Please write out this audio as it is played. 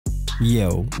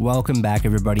Yo, welcome back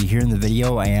everybody. Here in the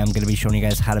video I am going to be showing you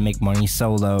guys how to make money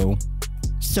solo.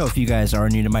 So if you guys are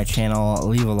new to my channel,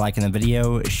 leave a like in the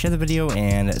video, share the video,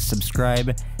 and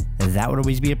subscribe. That would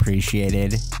always be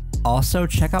appreciated. Also,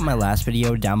 check out my last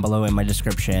video down below in my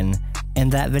description.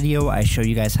 In that video I show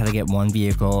you guys how to get one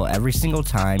vehicle every single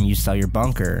time you sell your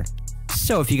bunker.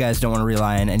 So if you guys don't want to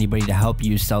rely on anybody to help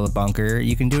you sell the bunker,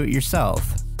 you can do it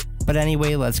yourself. But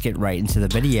anyway, let's get right into the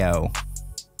video.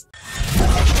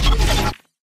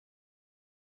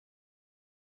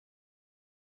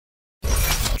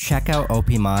 Check out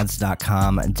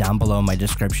opmods.com down below in my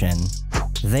description.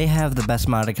 They have the best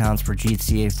mod accounts for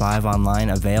GTA 5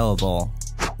 Online available.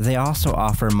 They also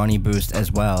offer money boost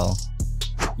as well.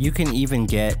 You can even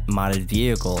get modded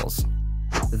vehicles.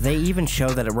 They even show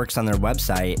that it works on their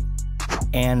website,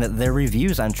 and their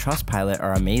reviews on Trustpilot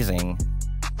are amazing.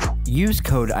 Use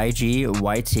code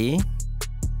IGYT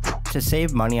to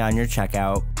save money on your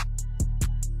checkout.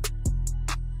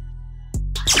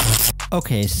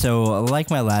 Okay, so like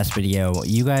my last video,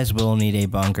 you guys will need a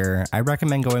bunker. I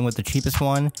recommend going with the cheapest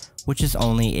one, which is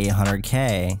only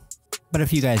 800k. But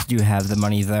if you guys do have the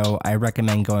money though, I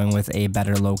recommend going with a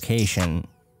better location.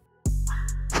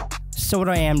 So what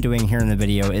I am doing here in the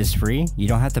video is free. You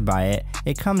don't have to buy it.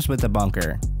 It comes with the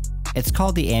bunker. It's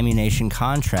called the Ammu-Nation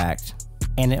Contract,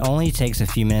 and it only takes a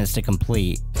few minutes to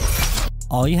complete.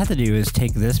 All you have to do is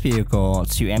take this vehicle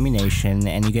to Ammu-Nation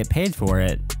and you get paid for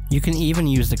it. You can even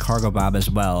use the cargo bob as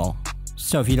well.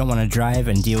 So if you don't want to drive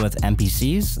and deal with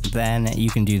NPCs, then you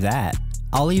can do that.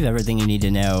 I'll leave everything you need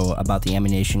to know about the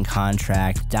Ammu-Nation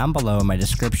Contract down below in my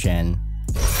description.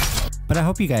 But I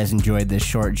hope you guys enjoyed this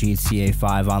short GTA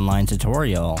 5 online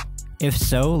tutorial. If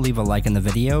so, leave a like in the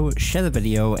video, share the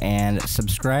video, and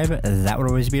subscribe. That would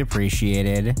always be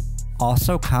appreciated.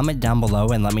 Also, comment down below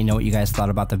and let me know what you guys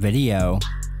thought about the video.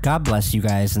 God bless you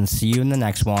guys and see you in the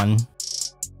next one.